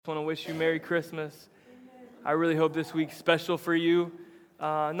I want to wish you Merry Christmas. I really hope this week's special for you.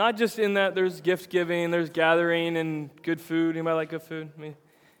 Not just in that there's gift giving, there's gathering and good food. Anybody like good food? Me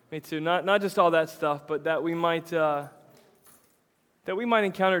too. Not just all that stuff, but that we might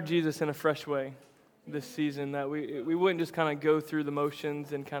encounter Jesus in a fresh way this season. That we wouldn't just kind of go through the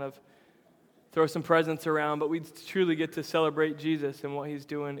motions and kind of throw some presents around, but we truly get to celebrate Jesus and what He's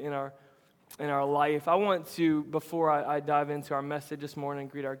doing in our life. I want to, before I dive into our message this morning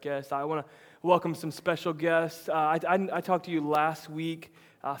and greet our guests, I want to welcome some special guests. I talked to you last week,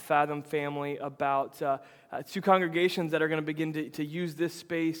 Fathom family, about two congregations that are going to begin to use this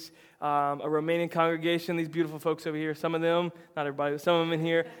space. A Romanian congregation, these beautiful folks over here, some of them, not everybody, but some of them in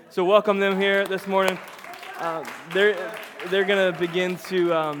here. So welcome them here this morning. They're going to begin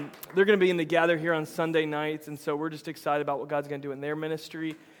to gather here on Sunday nights, and so we're just excited about what God's going to do in their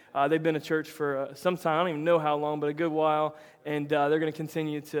ministry. They've been a church for some time, I don't even know how long, but a good while, and they're going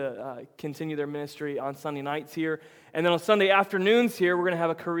to continue their ministry on Sunday nights here. And then on Sunday afternoons here, we're going to have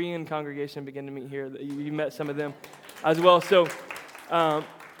a Korean congregation begin to meet here. You met some of them as well. So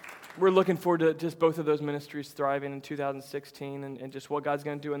we're looking forward to just both of those ministries thriving in 2016 and just what God's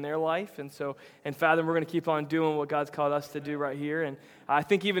going to do in their life. And Fathom, we're going to keep on doing what God's called us to do right here. And I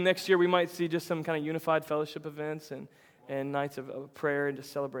think even next year we might see just some kind of unified fellowship events and nights of prayer and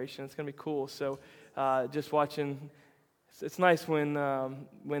just celebration. It's going to be cool. So just watching, it's nice when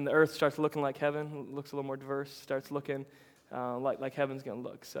the earth starts looking like heaven, looks a little more diverse, starts looking like heaven's going to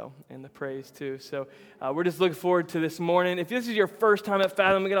look. So, and the praise too. So we're just looking forward to this morning. If this is your first time at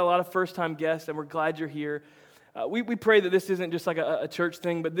Fathom, we got a lot of first-time guests, and we're glad you're here. We pray that this isn't just like a church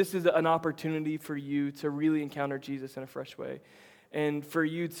thing, but this is an opportunity for you to really encounter Jesus in a fresh way, and for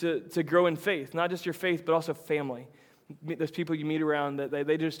you to grow in faith, not just your faith, but also family. Those people you meet around, that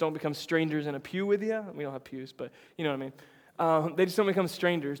they just don't become strangers in a pew with you. We don't have pews, but you know what I mean. They just don't become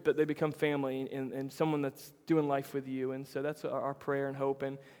strangers, but they become family and someone that's doing life with you. And so that's our prayer and hope.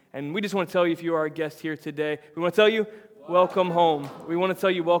 And we just want to tell you, if you are a guest here today, we want to tell you, welcome home. We want to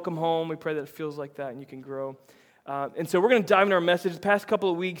tell you, welcome home. We pray that it feels like that and you can grow. And so we're going to dive into our message. The past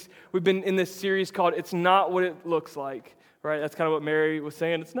couple of weeks, we've been in this series called It's Not What It Looks Like. Right, that's kind of what Mary was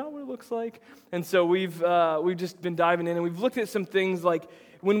saying. It's not what it looks like. And so we've just been diving in, and we've looked at some things like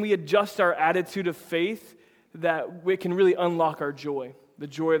when we adjust our attitude of faith, that we can really unlock our joy, the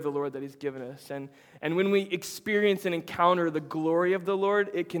joy of the Lord that He's given us. And when we experience and encounter the glory of the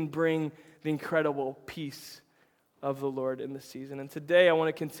Lord, it can bring the incredible peace of the Lord in this season. And today I want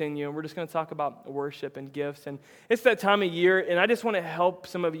to continue, and we're just going to talk about worship and gifts. And it's that time of year, and I just want to help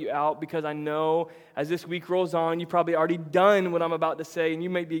some of you out because I know as this week rolls on, you've probably already done what I'm about to say, and you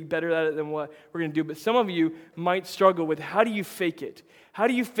may be better at it than what we're going to do. But some of you might struggle with, how do you fake it? How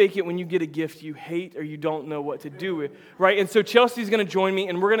do you fake it when you get a gift you hate or you don't know what to do with, right? And so Chelsea's going to join me,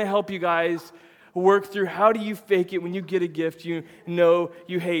 and we're going to help you guys work through how do you fake it when you get a gift you know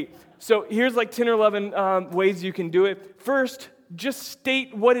you hate. So here's like 10 or 11 ways you can do it. First, just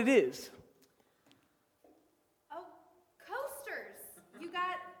state what it is. Oh, coasters. You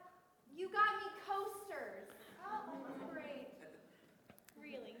got me coasters. Oh, great.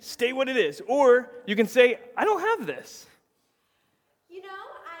 Really? State what it is. Or you can say, I don't have this.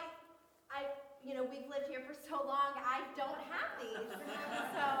 We've lived here for so long, I don't have these.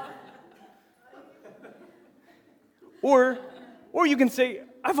 Or you can say,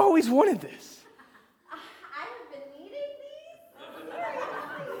 I've always wanted this. I have been needing these.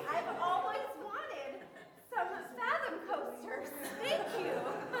 Seriously, I've always wanted some Fathom coasters. Thank you.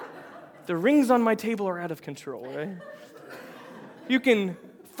 The rings on my table are out of control, right? You can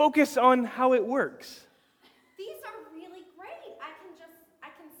focus on how it works. These are really great. I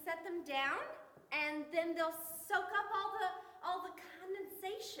can set them down, and then they'll soak up all the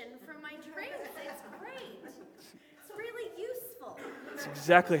condensation from my drinks. It's great. It's really useful. That's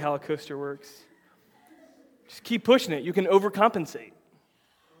exactly how a coaster works. Just keep pushing it. You can overcompensate.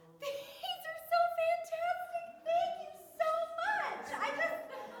 These are so fantastic. Thank you so much.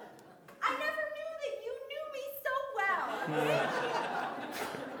 I never knew that you knew me so well. Thank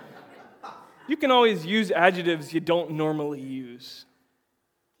you. You can always use adjectives you don't normally use.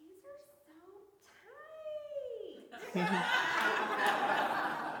 These are so tight.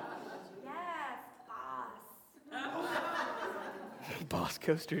 Yes, boss. Boss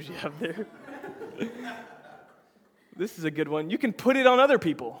coasters you have there. This is a good one. You can put it on other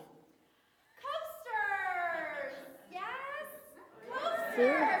people. Coasters. Yes.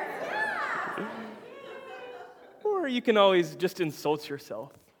 Coasters. Yeah. Or you can always just insult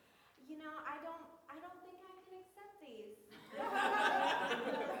yourself. I don't think I can accept these.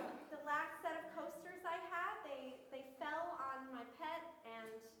 The last set of coasters I had, they fell on my pet, and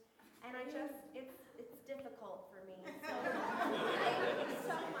it's difficult for me. So thank you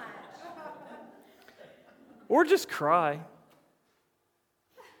so much. Or just cry. It's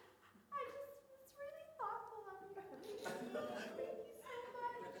really thoughtful of you. Thank you so much.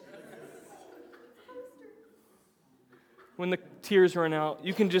 Poster. When the tears run out,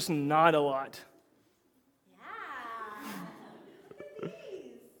 you can just nod a lot. Yeah.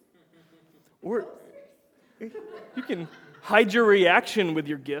 Or you can hide your reaction with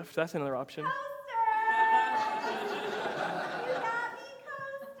your gift. That's another option. Coasters! You got me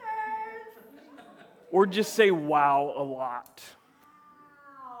coasters! Or just say wow a lot.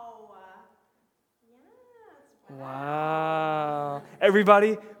 Wow. Yes. Wow.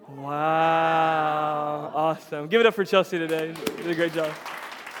 Everybody, wow. Awesome. Give it up for Chelsea today. You did a great job.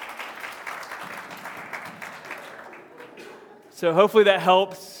 So hopefully that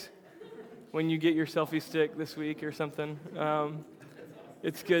helps when you get your selfie stick this week or something.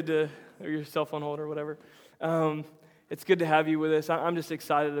 It's good to, or your cell phone holder or whatever. It's good to have you with us. I'm just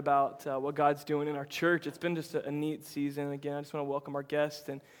excited about what God's doing in our church. It's been just a neat season. Again, I just want to welcome our guests,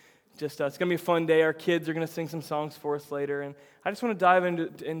 and just it's going to be a fun day. Our kids are going to sing some songs for us later, and I just want to dive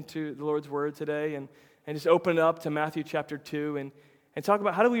into the Lord's Word today and just open it up to Matthew chapter 2 and talk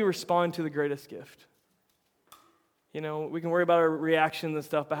about how do we respond to the greatest gift. You know, we can worry about our reactions and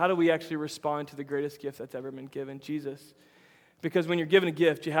stuff, but how do we actually respond to the greatest gift that's ever been given, Jesus? Because when you're given a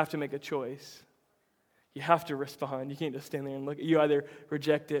gift, you have to make a choice. You have to respond. You can't just stand there and look. You either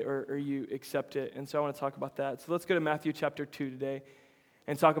reject it or you accept it. And so I want to talk about that. So let's go to Matthew chapter 2 today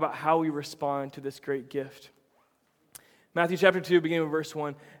and talk about how we respond to this great gift. Matthew chapter 2, beginning with verse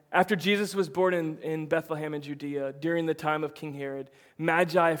 1. After Jesus was born in Bethlehem in Judea, during the time of King Herod,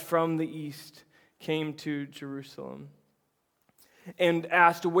 Magi from the east came to Jerusalem and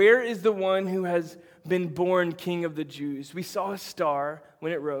asked, "Where is the one who has been born King of the Jews? We saw a star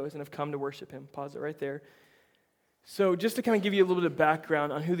when it rose and have come to worship him." Pause it right there. So just to kind of give you a little bit of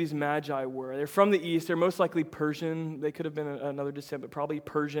background on who these Magi were. They're from the east. They're most likely Persian. They could have been another descent, but probably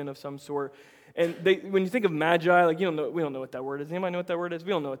Persian of some sort. And when you think of Magi, like we don't know what that word is. Anybody know what that word is? We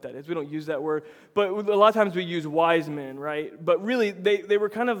don't know what that is. We don't use that word. But a lot of times we use wise men, right? But really, they were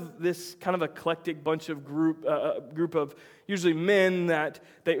kind of this kind of eclectic bunch of group of usually men that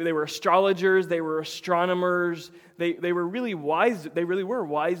they were astrologers, they were astronomers, they were really wise. They really were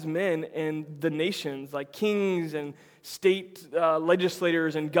wise men in the nations, like kings and state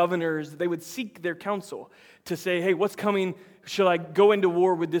legislators and governors. They would seek their counsel to say, "Hey, what's coming? Should I go into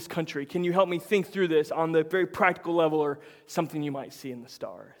war with this country? Can you help me think through this on the very practical level or something you might see in the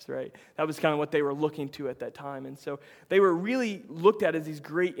stars," right? That was kind of what they were looking to at that time. And so they were really looked at as these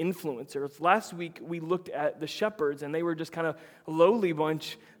great influencers. Last week, we looked at the shepherds, and they were just kind of a lowly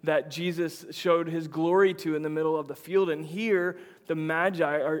bunch that Jesus showed his glory to in the middle of the field. And here, the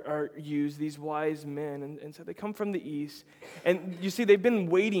Magi are used, these wise men. And so they come from the east. And you see, they've been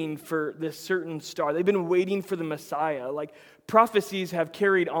waiting for this certain star. They've been waiting for the Messiah. Like, prophecies have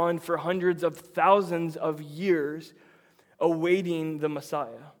carried on for hundreds of thousands of years awaiting the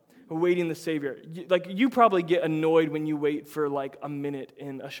Messiah, awaiting the Savior. Like, you probably get annoyed when you wait for like a minute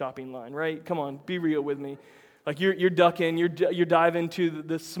in a shopping line, right? Come on, be real with me. Like, you're ducking, you're diving to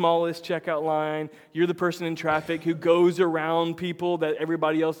the smallest checkout line. You're the person in traffic who goes around people that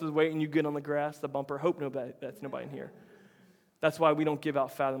everybody else is waiting. You get on the grass, the bumper. Hope that's nobody in here. That's why we don't give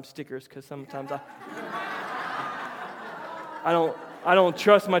out Fathom stickers, because sometimes I don't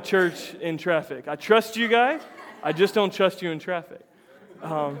trust my church in traffic. I trust you guys. I just don't trust you in traffic.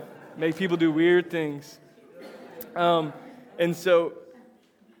 Make people do weird things. And so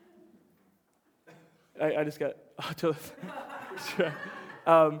I just got to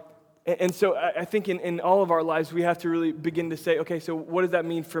and so I think in all of our lives, we have to really begin to say, okay, so what does that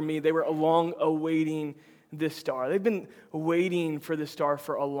mean for me? They were long awaiting this star. They've been waiting for this star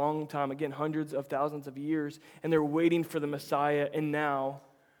for a long time, again, hundreds of thousands of years, and they're waiting for the Messiah, and now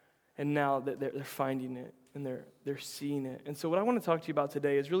that they're finding it, and they're seeing it. And so what I want to talk to you about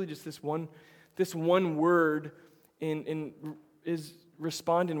today is really just this one word is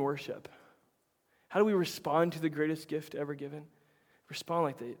respond in worship. How do we respond to the greatest gift ever given? Respond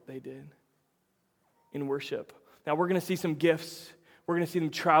like they did in worship. Now, we're going to see some gifts. We're going to see them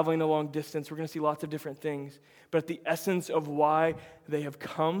traveling a long distance. We're going to see lots of different things. But at the essence of why they have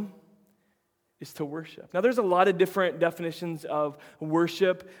come is to worship. Now, there's a lot of different definitions of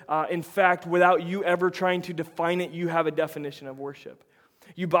worship. In fact, without you ever trying to define it, you have a definition of worship.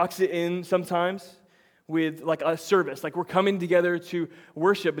 You box it in sometimes with like a service, like we're coming together to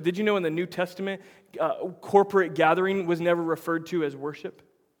worship. But did you know in the New Testament, corporate gathering was never referred to as worship?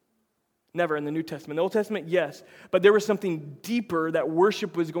 Never in the New Testament. The Old Testament, yes, but there was something deeper that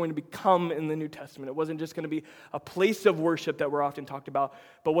worship was going to become in the New Testament. It wasn't just going to be a place of worship that we're often talked about,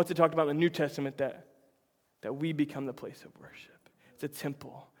 but what's it talked about in the New Testament? That we become the place of worship. It's a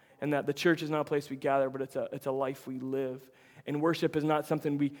temple, and that the church is not a place we gather, but it's a life we live. And worship is not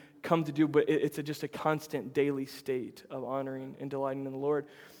something we come to do, but it's just a constant daily state of honoring and delighting in the Lord.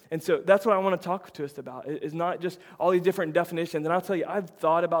 And so that's what I want to talk to us about. It's not just all these different definitions. And I'll tell you, I've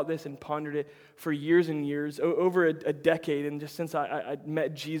thought about this and pondered it for years and years, over a decade. And just since I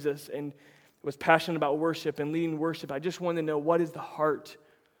met Jesus and was passionate about worship and leading worship, I just wanted to know, what is the heart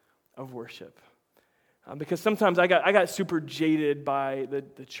of worship? Because sometimes I got super jaded by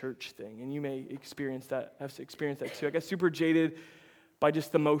the church thing. And you may experience that. I've experienced that too. I got super jaded by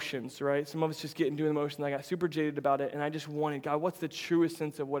just the motions, right? Some of us just get into the motions. I got super jaded about it, and I just wanted, God, what's the truest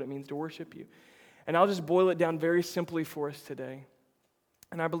sense of what it means to worship you? And I'll just boil it down very simply for us today.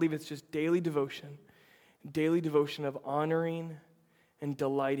 And I believe it's just daily devotion of honoring and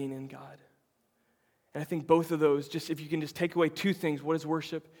delighting in God. And I think both of those, just if you can just take away two things, what is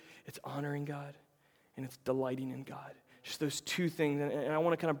worship? It's honoring God, and it's delighting in God. Just those two things, and I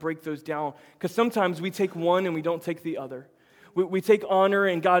want to kind of break those down, because sometimes we take one and we don't take the other. We take honor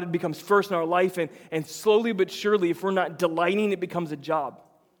and God becomes first in our life, and slowly but surely, if we're not delighting, it becomes a job.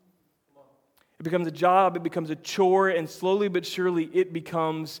 It becomes a job, it becomes a chore, and slowly but surely it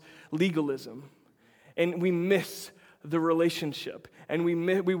becomes legalism. And we miss the relationship, and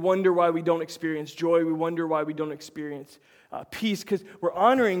we wonder why we don't experience joy, we wonder why we don't experience peace, because we're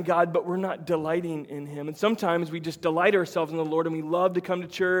honoring God, but we're not delighting in Him. And sometimes we just delight ourselves in the Lord, and we love to come to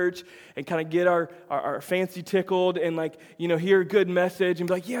church and kind of get our fancy tickled and hear a good message and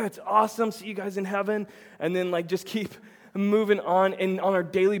be like, yeah, it's awesome, see you guys in heaven, and then just keep moving on. And on our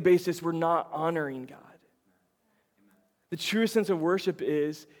daily basis, we're not honoring God. The true sense of worship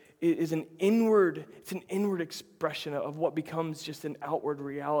is an inward expression of what becomes just an outward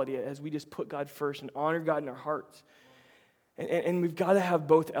reality as we just put God first and honor God in our hearts. And we've got to have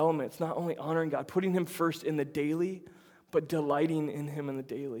both elements, not only honoring God, putting Him first in the daily, but delighting in Him in the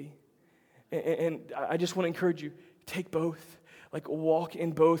daily. And I just want to encourage you, take both. Walk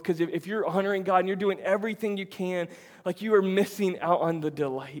in both, because if you're honoring God and you're doing everything you can, you are missing out on the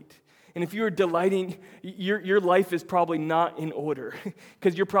delight. And if you are delighting, your life is probably not in order,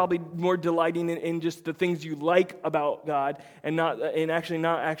 because you're probably more delighting in just the things you like about God and not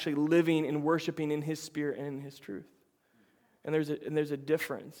actually living and worshiping in His Spirit and in His truth. And there's a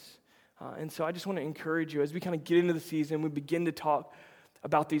difference. And so I just want to encourage you, as we kind of get into the season, we begin to talk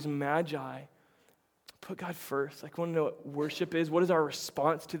about these magi. Put God first. I want to know what worship is. What is our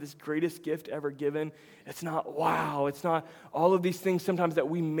response to this greatest gift ever given? It's not wow. It's not all of these things sometimes that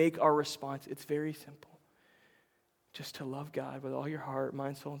we make our response. It's very simple. Just to love God with all your heart,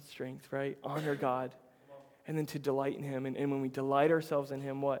 mind, soul, and strength, right? Honor God. And then to delight in Him. And when we delight ourselves in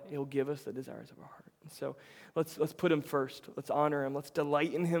Him, what? He'll give us the desires of our heart. And so let's put Him first. Let's honor Him. Let's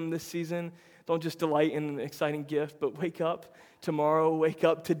delight in Him this season. Don't just delight in an exciting gift, but wake up tomorrow, wake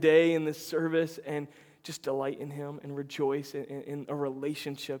up today in this service, and just delight in Him and rejoice in a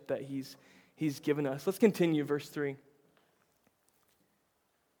relationship that He's given us. Let's continue, verse 3.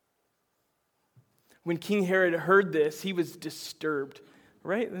 When King Herod heard this, he was disturbed.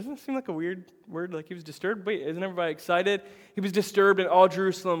 Right? Doesn't it seem like a weird word? He was disturbed? Wait, isn't everybody excited? He was disturbed, and all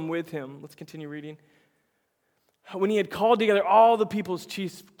Jerusalem with him. Let's continue reading. When he had called together all the people's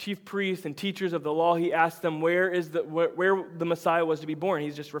chief priests and teachers of the law, he asked them where the Messiah was to be born.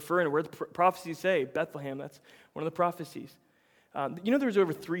 He's just referring to where the prophecies say, Bethlehem. That's one of the prophecies. There's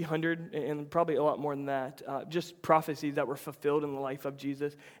over 300, and probably a lot more than that, just prophecies that were fulfilled in the life of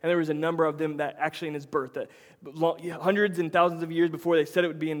Jesus. And there was a number of them that actually in His birth, that hundreds and thousands of years before, they said it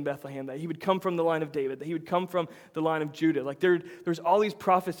would be in Bethlehem, that He would come from the line of David, that He would come from the line of Judah. There's all these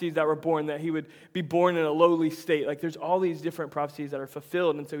prophecies that were born, that He would be born in a lowly state. There's all these different prophecies that are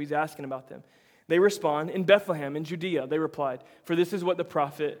fulfilled, and so He's asking about them. They respond, in Bethlehem, in Judea, they replied, for this is what the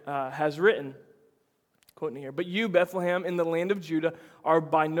prophet has written. Quoting here, but you, Bethlehem, in the land of Judah, are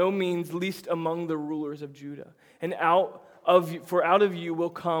by no means least among the rulers of Judah. And out of you will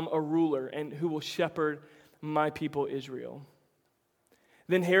come a ruler, and who will shepherd my people Israel.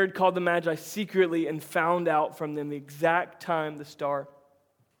 Then Herod called the Magi secretly and found out from them the exact time the star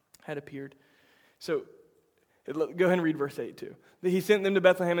had appeared. So, go ahead and read verse 8 too. He sent them to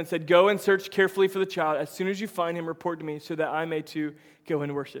Bethlehem and said, go and search carefully for the child. As soon as you find him, report to me so that I may too go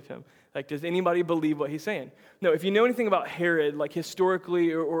and worship him. Does anybody believe what he's saying? No, if you know anything about Herod,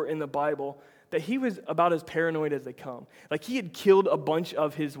 historically or in the Bible, that he was about as paranoid as they come. Like, he had killed a bunch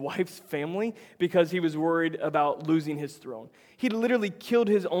of his wife's family because he was worried about losing his throne. He literally killed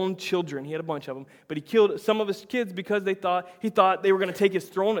his own children. He had a bunch of them, but he killed some of his kids because he thought they were going to take his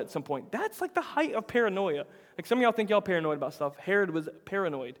throne at some point. That's like the height of paranoia. Like, some of y'all think y'all paranoid about stuff. Herod was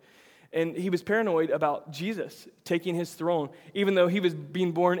paranoid. And he was paranoid about Jesus taking his throne, even though he was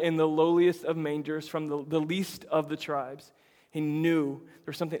being born in the lowliest of mangers from the least of the tribes. He knew there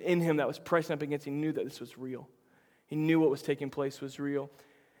was something in him that was pressing up against. He knew that this was real. He knew what was taking place was real.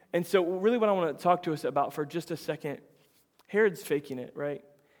 And so really what I want to talk to us about for just a second, Herod's faking it, right?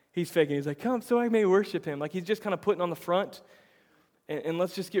 He's faking it. He's like, come so I may worship him. Like, he's just kind of putting on the front. And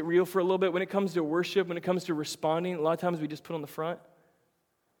let's just get real for a little bit. When it comes to worship, when it comes to responding, a lot of times we just put on the front.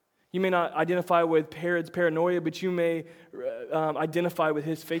 You may not identify with Herod's paranoia, but you may identify with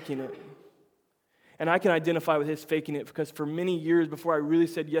his faking it. And I can identify with his faking it because for many years before I really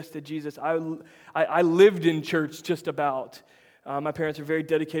said yes to Jesus, I lived in church just about. My parents are very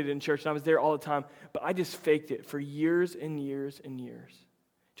dedicated in church, and I was there all the time. But I just faked it for years and years and years.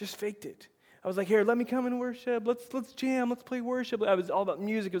 Just faked it. I was like, here, let me come and worship. Let's jam. Let's play worship. I was all about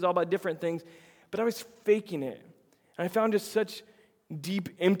music. It was all about different things. But I was faking it. And I found just such deep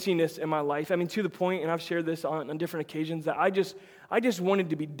emptiness in my life. I mean, to the point, and I've shared this on different occasions, that I just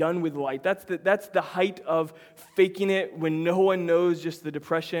wanted to be done with life. That's the height of faking it when no one knows just the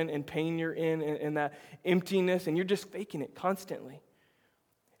depression and pain you're in and that emptiness, and you're just faking it constantly.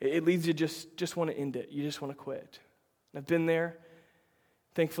 It leads you just want to end it. You just want to quit. I've been there.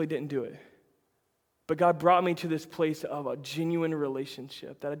 Thankfully, didn't do it. But God brought me to this place of a genuine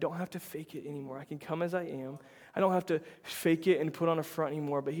relationship that I don't have to fake it anymore. I can come as I am. I don't have to fake it and put on a front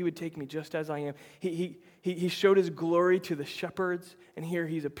anymore, but he would take me just as I am. He showed his glory to the shepherds, and here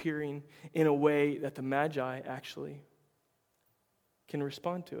he's appearing in a way that the Magi actually can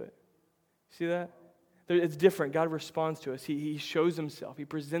respond to it. See that? It's different. God responds to us. He shows himself. He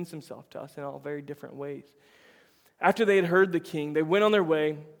presents himself to us in all very different ways. After they had heard the king, they went on their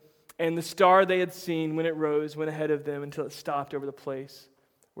way, and the star they had seen when it rose went ahead of them until it stopped over the place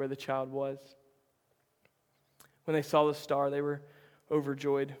where the child was. When they saw the star, they were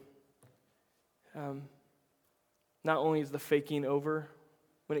overjoyed. Not only is the faking over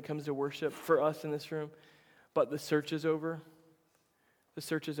when it comes to worship for us in this room, but the search is over. The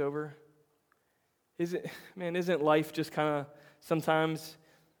search is over. Isn't life just kind of sometimes,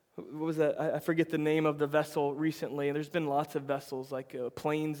 what was that? I forget the name of the vessel recently, and there's been lots of vessels, like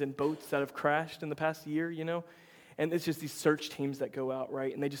planes and boats that have crashed in the past year, you know? And it's just these search teams that go out,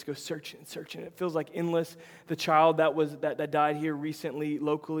 right? And they just go searching and searching. It feels like endless. The child that died here recently,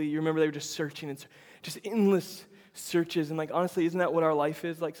 locally, you remember they were just searching and just endless searches. And like, honestly, isn't that what our life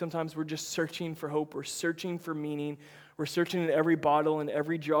is? Like, sometimes we're just searching for hope. We're searching for meaning. We're searching in every bottle and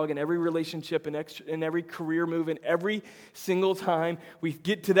every drug and every relationship and every career move. And every single time we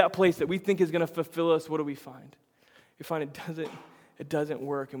get to that place that we think is going to fulfill us, what do we find? We find it doesn't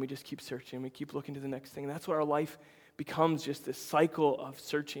work, and we just keep searching. We keep looking to the next thing. And that's what our life becomes, just this cycle of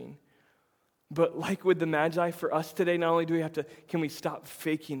searching. But like with the Magi, for us today, not only can we stop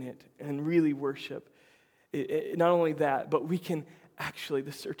faking it and really worship? Not only that, but we can actually,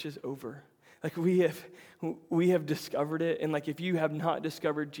 the search is over. Like we have discovered it, and like if you have not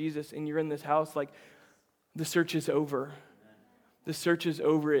discovered Jesus and you're in this house, like the search is over. The search is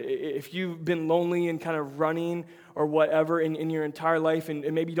over. If you've been lonely and kind of running or whatever in your entire life, and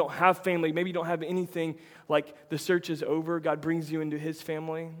maybe you don't have family, maybe you don't have anything, like the search is over. God brings you into his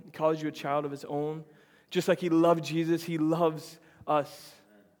family. He calls you a child of his own. Just like he loved Jesus, he loves us.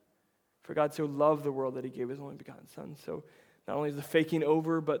 For God so loved the world that he gave his only begotten son. So not only is the faking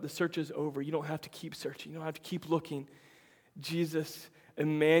over, but the search is over. You don't have to keep searching. You don't have to keep looking. Jesus,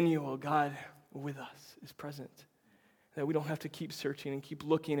 Emmanuel, God with us, is present. That we don't have to keep searching and keep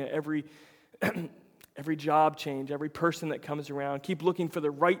looking at every job change, every person that comes around. Keep looking for the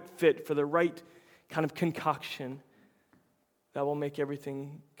right fit, for the right kind of concoction that will make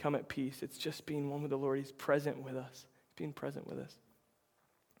everything come at peace. It's just being one with the Lord. He's present with us. Being present with us.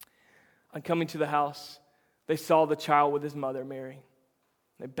 On coming to the house, they saw the child with his mother, Mary.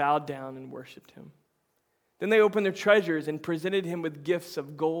 They bowed down and worshiped him. Then they opened their treasures and presented him with gifts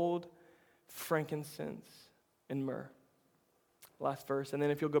of gold, frankincense, and myrrh. Last verse, and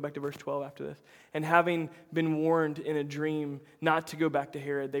then if you'll go back to verse 12 after this. And having been warned in a dream not to go back to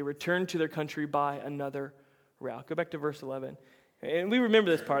Herod, they returned to their country by another route. Go back to verse 11. And we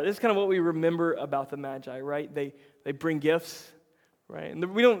remember this part. This is kind of what we remember about the Magi, right? They bring gifts, right? And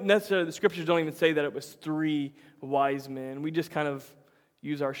we don't necessarily, the scriptures don't even say that it was 3 wise men. We just kind of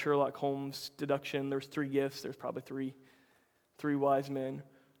use our Sherlock Holmes deduction. There's 3 gifts. There's probably three wise men.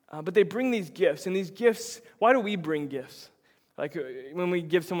 But they bring these gifts, and these gifts, why do we bring gifts? Like when we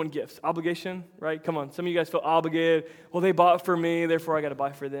give someone gifts, obligation, right? Come on, some of you guys feel obligated. Well, they bought for me, therefore I got to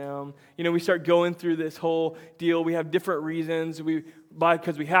buy for them. We start going through this whole deal. We have different reasons. We buy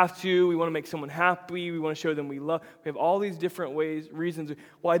because we have to. We want to make someone happy. We want to show them we love. We have all these different reasons.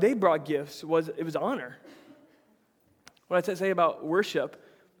 Why they brought gifts was honor. What I say about worship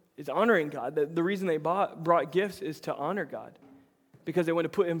is honoring God. The reason they brought gifts is to honor God, because they want to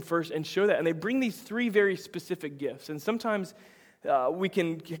put him first and show that. And they bring these 3 very specific gifts. And sometimes we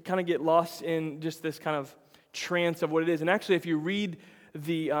can kind of get lost in just this kind of trance of what it is. And actually, if you read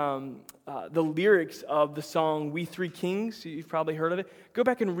the lyrics of the song We Three Kings, you've probably heard of it, go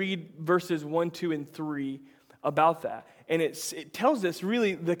back and read verses 1, 2, and 3 about that. And it tells us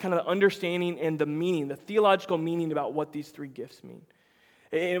really the kind of understanding and the meaning, the theological meaning about what these 3 gifts mean.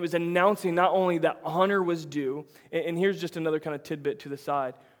 And it was announcing not only that honor was due, and here's just another kind of tidbit to the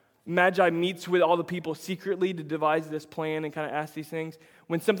side. Magi meets with all the people secretly to devise this plan and kind of ask these things.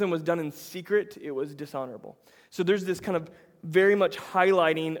 When something was done in secret, it was dishonorable. So there's this kind of very much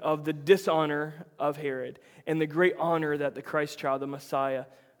highlighting of the dishonor of Herod and the great honor that the Christ child, the Messiah,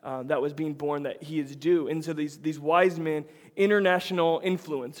 that was being born, that he is due. And so these wise men, international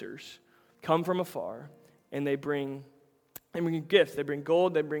influencers, come from afar, and they bring gifts. They bring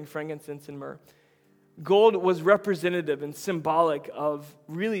gold, they bring frankincense and myrrh. Gold was representative and symbolic of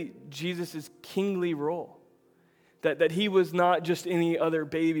really Jesus' kingly role. That he was not just any other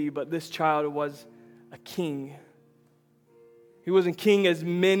baby, but this child was a king. He wasn't king as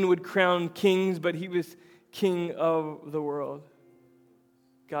men would crown kings, but he was king of the world,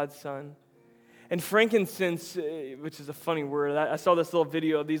 God's son. And frankincense, which is a funny word, I saw this little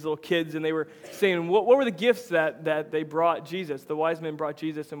video of these little kids, and they were saying, what were the gifts that they brought Jesus? The wise men brought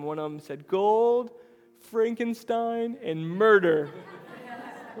Jesus, and one of them said, gold, Frankenstein, and murder.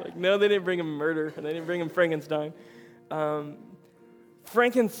 Like, no, they didn't bring him murder, and they didn't bring him Frankenstein.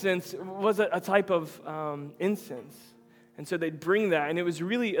 Frankincense was a type of incense. And so they'd bring that, and it was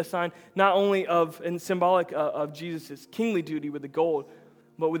really a sign not only of, and symbolic of Jesus' kingly duty with the gold,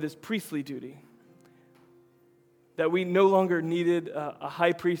 but with his priestly duty. That we no longer needed a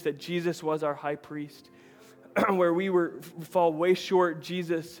high priest, that Jesus was our high priest. Where we fall way short,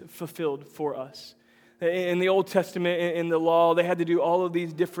 Jesus fulfilled for us. In the Old Testament, in the law, they had to do all of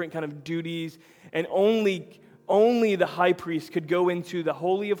these different kind of duties, and only the high priest could go into the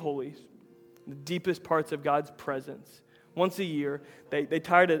Holy of Holies, the deepest parts of God's presence. Once a year, they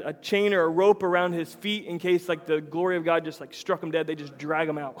tied a chain or a rope around his feet in case like the glory of God just like struck him dead. They just drag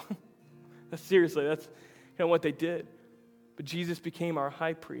him out. Seriously, that's kind of what they did. But Jesus became our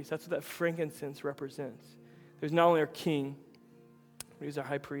high priest. That's what that frankincense represents. There's not only our king, but he's our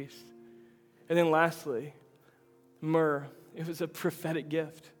high priest. And then lastly, myrrh. It was a prophetic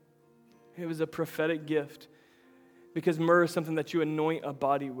gift. It was a prophetic gift because myrrh is something that you anoint a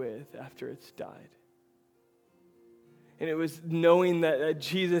body with after it's died. And it was knowing that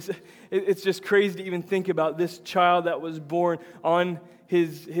Jesus, it's just crazy to even think about this child that was born on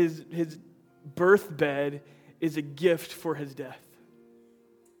his birth bed is a gift for his death.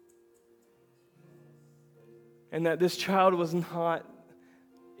 And that this child was not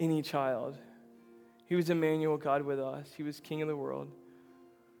any child. He was Emmanuel, God with us. He was King of the world.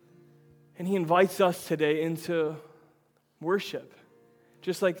 And he invites us today into worship.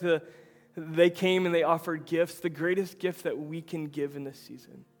 Just like they came and they offered gifts, the greatest gift that we can give in this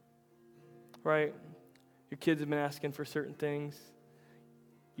season. Right? Your kids have been asking for certain things.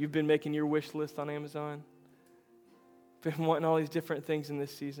 You've been making your wish list on Amazon. Been wanting all these different things in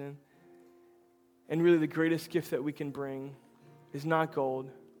this season. And really the greatest gift that we can bring is not gold,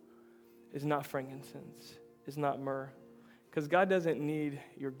 is not frankincense, is not myrrh. Because God doesn't need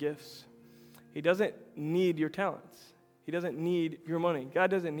your gifts. He doesn't need your talents. He doesn't need your money. God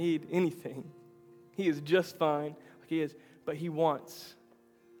doesn't need anything. He is just fine like he is. But he wants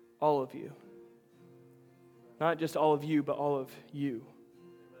all of you. Not just all of you, but all of you.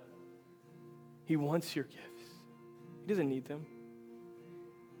 He wants your gifts. He doesn't need them.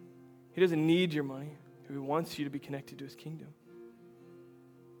 He doesn't need your money. He wants you to be connected to his kingdom.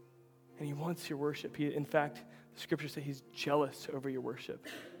 And he wants your worship. In fact, the scriptures say he's jealous over your worship.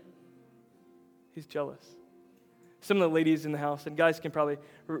 He's jealous. Some of the ladies in the house, and guys can probably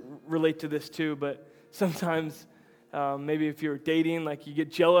relate to this too, but sometimes maybe if you're dating, like you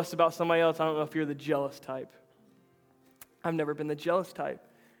get jealous about somebody else. I don't know if you're the jealous type. I've never been the jealous type.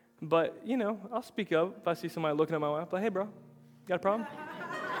 But, I'll speak up if I see somebody looking at my wife, like, hey, bro, got a problem?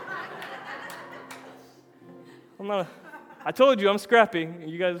 I told you I'm scrappy.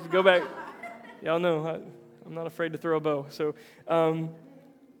 You guys go back. Y'all know I'm not afraid to throw a bow. So,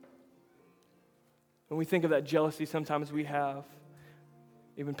 When we think of that jealousy sometimes we have,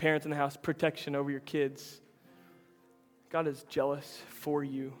 even parents in the house, protection over your kids, God is jealous for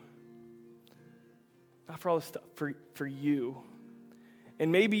you. Not for all this stuff, for you.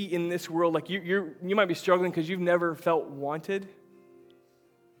 And maybe in this world, like you might be struggling because you've never felt wanted.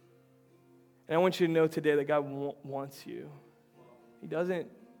 And I want you to know today that God wants you. He doesn't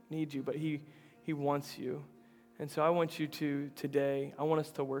need you, but He wants you. And so I want you to today, I want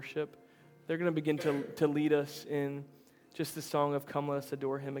us to worship. They're going to begin to lead us in just the song of Come Let Us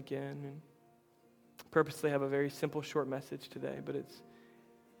Adore Him Again. And purposely have a very simple, short message today, but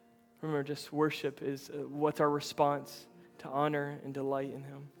remember, just worship is what's our response to honor and delight in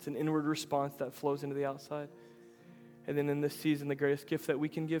Him. It's an inward response that flows into the outside. And then in this season, the greatest gift that we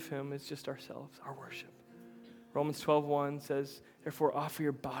can give Him is just ourselves, our worship. Romans 12:1 says, therefore offer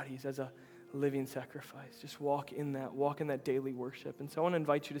your bodies as a living sacrifice. Just walk in that daily worship. And so I want to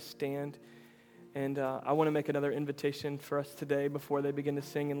invite you to stand, and I want to make another invitation for us today before they begin to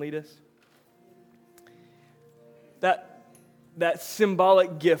sing and lead us. That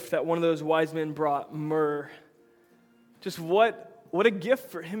symbolic gift that one of those wise men brought, myrrh, just what a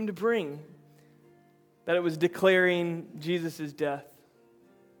gift for him to bring. That it was declaring Jesus' death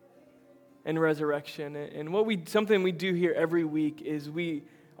and resurrection. And something we do here every week is we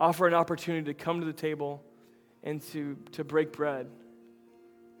offer an opportunity to come to the table and to break bread.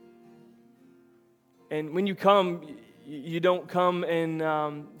 And when you come, you don't come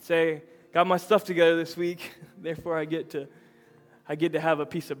and say, got my stuff together this week, therefore I get to have a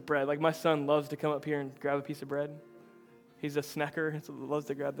piece of bread. Like my son loves to come up here and grab a piece of bread. He's a snacker, so loves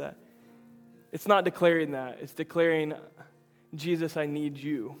to grab that. It's not declaring that. It's declaring, Jesus, I need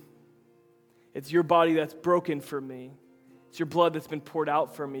you. It's your body that's broken for me. It's your blood that's been poured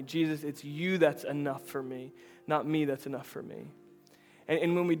out for me. Jesus, it's you that's enough for me, not me that's enough for me.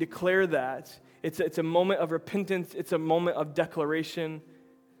 And when we declare that, it's a moment of repentance. It's a moment of declaration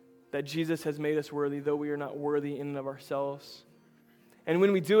that Jesus has made us worthy, though we are not worthy in and of ourselves. And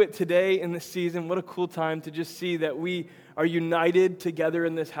when we do it today in this season, what a cool time to just see that we are united together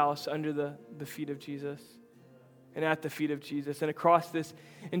in this house under the feet of Jesus and at the feet of Jesus. And across this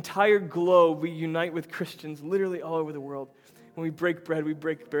entire globe, we unite with Christians literally all over the world. When we break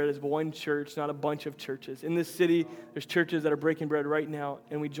bread as one church, not a bunch of churches. In this city, there's churches that are breaking bread right now,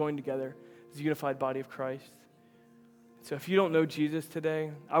 and we join together as a unified body of Christ. So if you don't know Jesus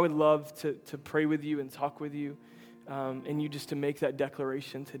today, I would love to pray with you and talk with you. And you just to make that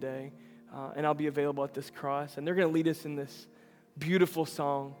declaration today. And I'll be available at this cross. And they're going to lead us in this beautiful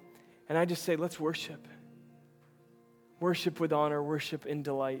song. And I just say, let's worship. Worship with honor, worship in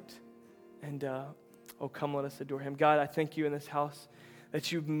delight. And come let us adore Him. God, I thank you in this house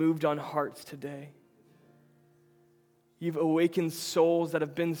that you've moved on hearts today. You've awakened souls that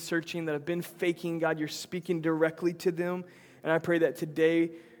have been searching, that have been faking. God, you're speaking directly to them. And I pray that today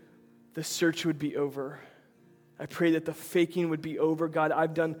the search would be over. I pray that the faking would be over. God,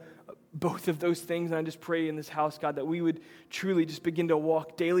 I've done both of those things, and I just pray in this house, God, that we would truly just begin to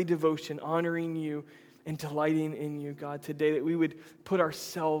walk daily devotion, honoring you and delighting in you, God, today, that we would put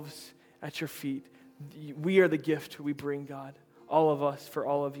ourselves at your feet. We are the gift we bring, God, all of us, for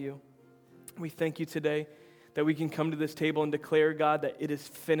all of you. We thank you today that we can come to this table and declare, God, that it is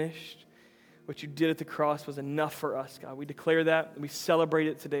finished. What you did at the cross was enough for us, God. We declare that, and we celebrate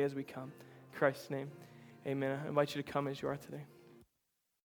it today as we come. In Christ's name. Amen. I invite you to come as you are today.